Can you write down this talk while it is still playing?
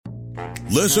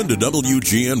Listen to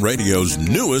WGN Radio's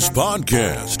newest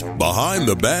podcast, Behind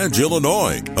the Badge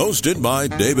Illinois, hosted by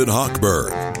David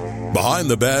Hochberg. Behind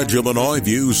the Badge Illinois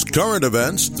views current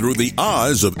events through the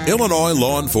eyes of Illinois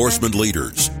law enforcement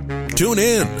leaders. Tune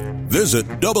in. Visit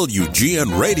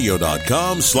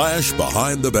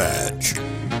WGNRadio.com/Behind the Badge.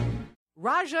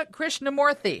 Raja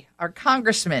Krishnamoorthi, our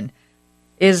congressman,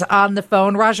 is on the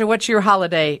phone. Raja, what's your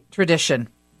holiday tradition?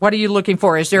 What are you looking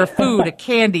for? Is there a food, a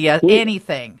candy,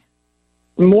 anything?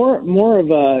 More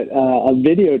of a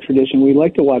video tradition. We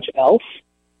like to watch Elf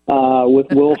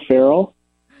with Will Ferrell.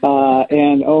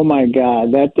 And oh my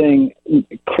God, that thing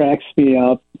cracks me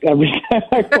up every time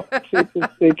I watch it.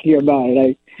 Just thinking about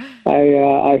it,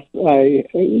 I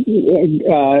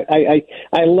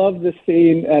love the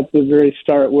scene at the very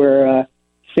start where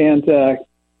Santa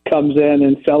comes in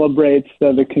and celebrates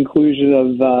the conclusion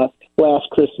of last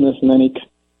Christmas, and then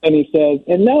he says,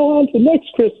 "And now on to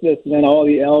next Christmas," and then all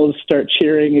the elves start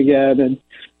cheering again, and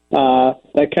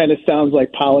that kind of sounds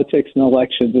like politics and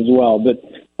elections as well, but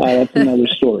that's another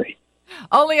story.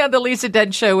 Only on the Lisa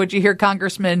Dent Show would you hear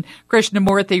Congressman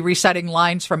Krishnamoorthi reciting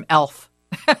lines from Elf.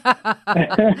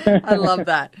 I love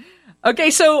that. Okay,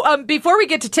 so before we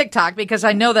get to TikTok, because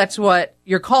I know that's what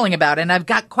you're calling about, and I've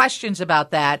got questions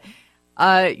about that,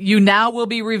 you now will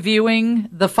be reviewing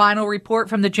the final report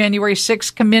from the January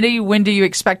 6th committee. When do you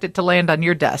expect it to land on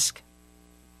your desk?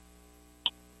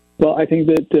 Well, I think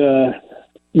that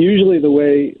usually the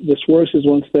way this works is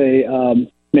once they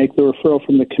make the referral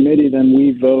from the committee, then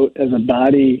we vote as a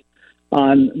body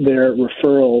on their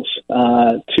referrals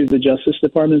to the Justice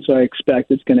Department. So I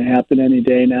expect it's going to happen any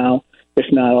day now, if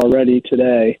not already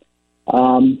today.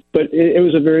 But it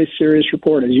was a very serious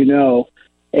report, as you know,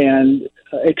 and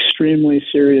extremely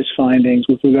serious findings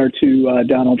with regard to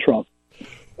Donald Trump.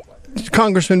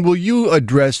 Congressman, will you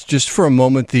address just for a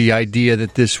moment the idea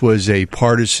that this was a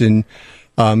partisan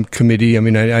committee? I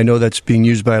mean, I know that's being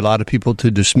used by a lot of people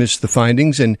to dismiss the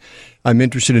findings, and I'm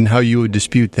interested in how you would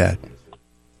dispute that.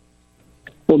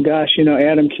 Well, gosh,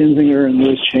 Adam Kinzinger and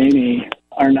Liz Cheney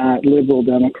are not liberal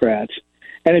Democrats.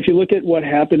 And if you look at what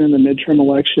happened in the midterm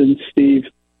elections, Steve,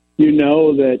 you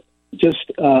know that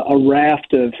just a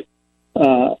raft of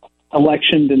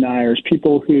election deniers,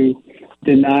 people who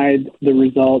denied the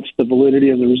results, the validity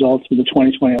of the results of the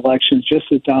 2020 elections,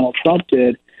 just as Donald Trump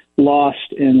did,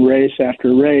 lost in race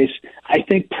after race. I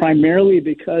think primarily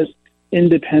because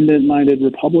independent-minded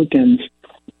Republicans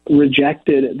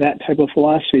rejected that type of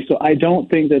philosophy. So I don't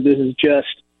think that this is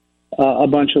just a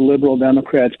bunch of liberal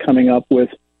Democrats coming up with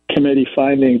committee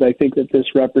findings. I think that this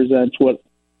represents what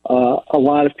a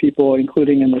lot of people,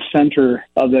 including in the center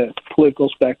of the political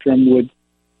spectrum,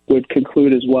 would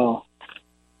conclude as well.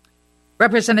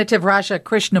 Representative Raja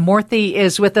Krishnamoorthi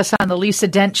is with us on the Lisa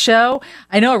Dent Show.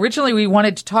 I know originally we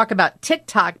wanted to talk about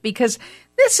TikTok because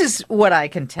this is what I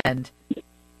contend.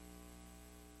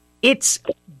 It's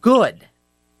good.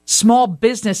 Small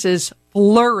businesses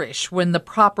flourish when the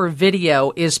proper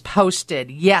video is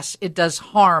posted. Yes, it does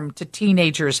harm to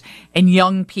teenagers and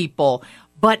young people,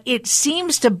 but it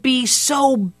seems to be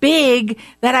so big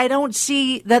that I don't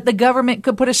see that the government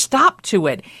could put a stop to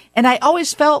it. And I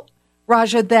always felt,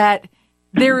 Raja, that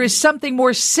there is something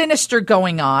more sinister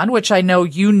going on, which I know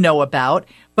you know about,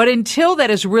 but until that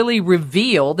is really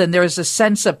revealed and there's a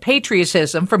sense of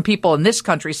patriotism from people in this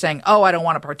country saying, oh, I don't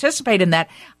want to participate in that,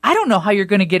 I don't know how you're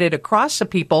going to get it across to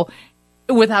people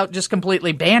without just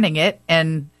completely banning it.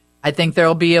 And I think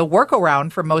there'll be a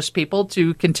workaround for most people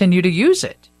to continue to use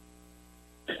it.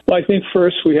 Well, I think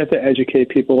first we have to educate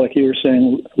people, like you were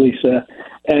saying, Lisa.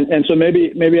 And so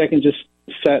maybe I can just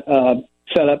set up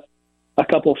a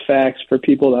couple of facts for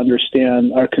people to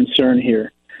understand our concern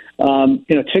here.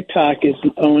 TikTok is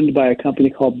owned by a company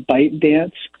called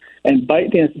ByteDance, and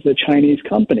ByteDance is a Chinese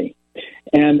company.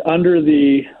 And under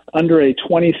a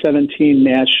 2017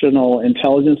 national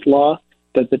intelligence law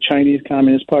that the Chinese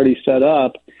Communist Party set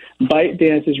up,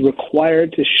 ByteDance is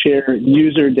required to share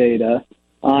user data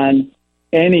on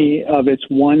any of its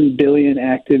 1 billion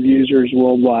active users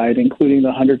worldwide, including the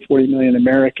 140 million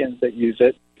Americans that use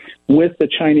it, with the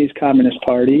Chinese Communist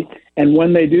Party. And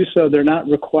when they do so, they're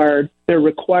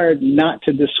required not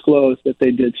to disclose that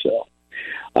they did so.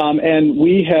 And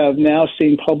we have now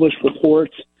seen published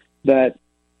reports that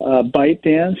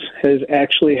ByteDance has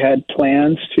actually had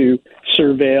plans to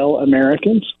surveil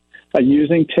Americans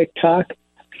using TikTok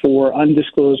for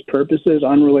undisclosed purposes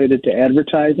unrelated to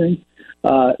advertising.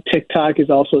 TikTok has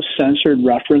also censored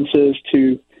references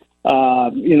to,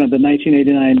 the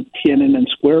 1989 Tiananmen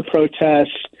Square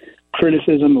protests,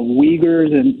 criticism of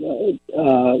Uyghurs and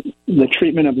the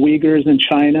treatment of Uyghurs in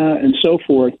China, and so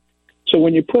forth. So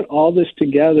when you put all this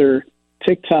together,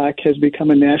 TikTok has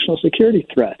become a national security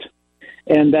threat.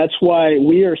 And that's why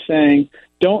we are saying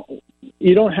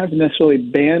you don't have to necessarily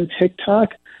ban TikTok,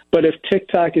 but if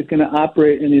TikTok is going to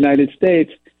operate in the United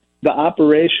States, the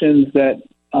operations that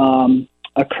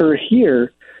occur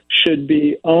here should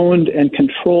be owned and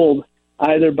controlled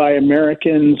either by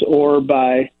Americans or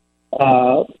by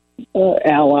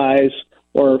allies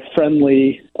or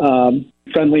friendly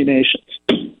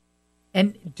nations.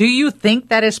 And do you think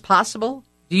that is possible?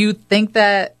 Do you think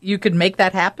that you could make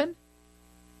that happen?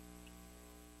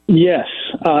 Yes.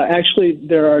 Actually,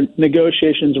 there are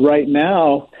negotiations right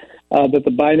now that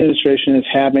the Biden administration is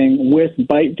having with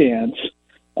ByteDance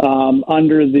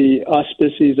under the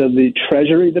auspices of the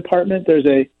Treasury Department. There's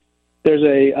a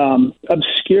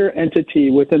obscure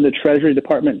entity within the Treasury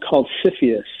Department called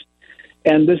CFIUS,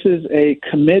 and this is a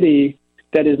committee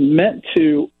that is meant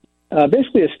to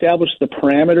basically establish the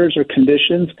parameters or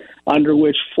conditions under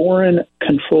which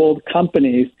foreign-controlled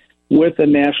companies with a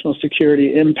national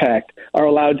security impact are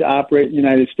allowed to operate in the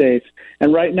United States.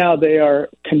 And right now they are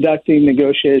conducting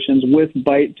negotiations with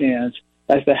ByteDance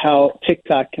as to how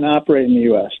TikTok can operate in the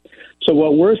U.S. So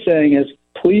what we're saying is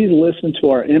please listen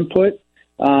to our input.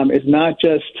 It's not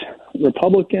just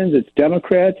Republicans, it's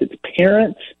Democrats, it's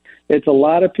parents. It's a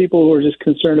lot of people who are just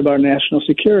concerned about national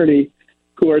security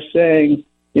who are saying,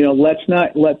 let's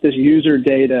not let this user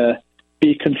data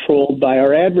be controlled by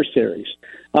our adversaries.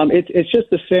 It's just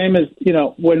the same as,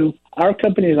 when our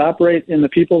companies operate in the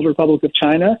People's Republic of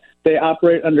China, they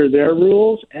operate under their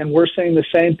rules, and we're saying the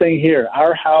same thing here.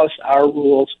 Our house, our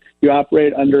rules, you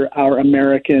operate under our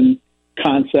American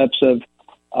concepts of,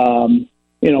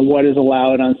 what is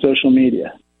allowed on social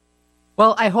media.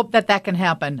 Well, I hope that can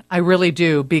happen. I really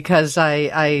do, because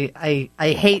I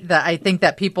hate that. I think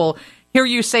that people hear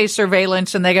you say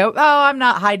surveillance and they go, oh, I'm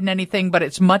not hiding anything, but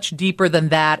it's much deeper than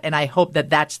that. And I hope that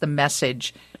that's the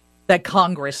message that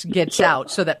Congress gets out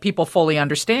so that people fully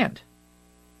understand.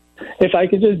 If I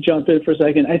could just jump in for a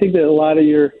second, I think that a lot of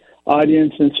your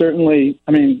audience, and certainly,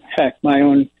 my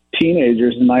own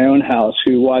teenagers in my own house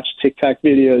who watch TikTok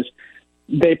videos,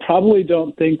 they probably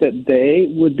don't think that they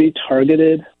would be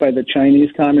targeted by the Chinese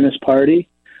Communist Party.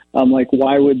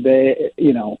 Why would they,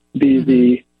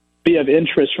 be of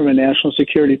interest from a national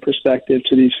security perspective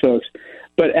to these folks?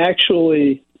 But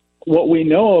actually, what we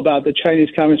know about the Chinese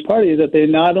Communist Party is that they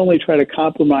not only try to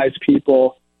compromise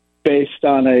people based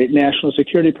on a national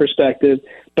security perspective,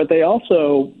 but they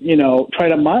also, try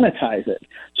to monetize it.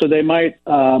 So they might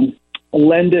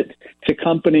lend it to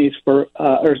companies or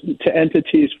to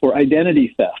entities for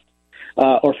identity theft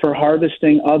or for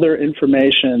harvesting other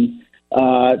information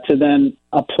to then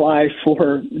apply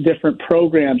for different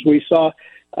programs. We saw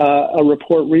a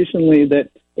report recently that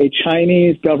a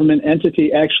Chinese government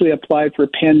entity actually applied for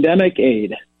pandemic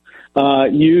aid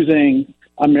using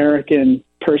American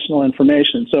personal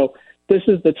information. So this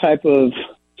is the type of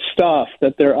stuff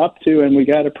that they're up to, and we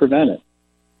got to prevent it.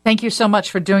 Thank you so much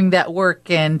for doing that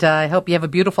work, and I hope you have a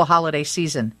beautiful holiday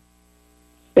season.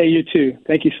 Hey, you too.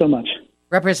 Thank you so much.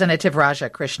 Representative Raja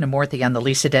Krishnamoorthi on the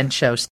Lisa Dent Show.